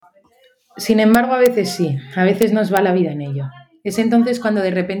Sin embargo, a veces sí, a veces nos va la vida en ello. Es entonces cuando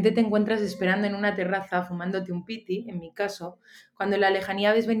de repente te encuentras esperando en una terraza fumándote un piti, en mi caso, cuando en la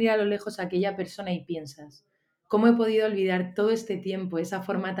lejanía ves venir a lo lejos a aquella persona y piensas, ¿cómo he podido olvidar todo este tiempo, esa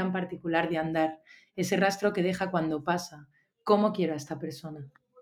forma tan particular de andar, ese rastro que deja cuando pasa? ¿Cómo quiero a esta persona?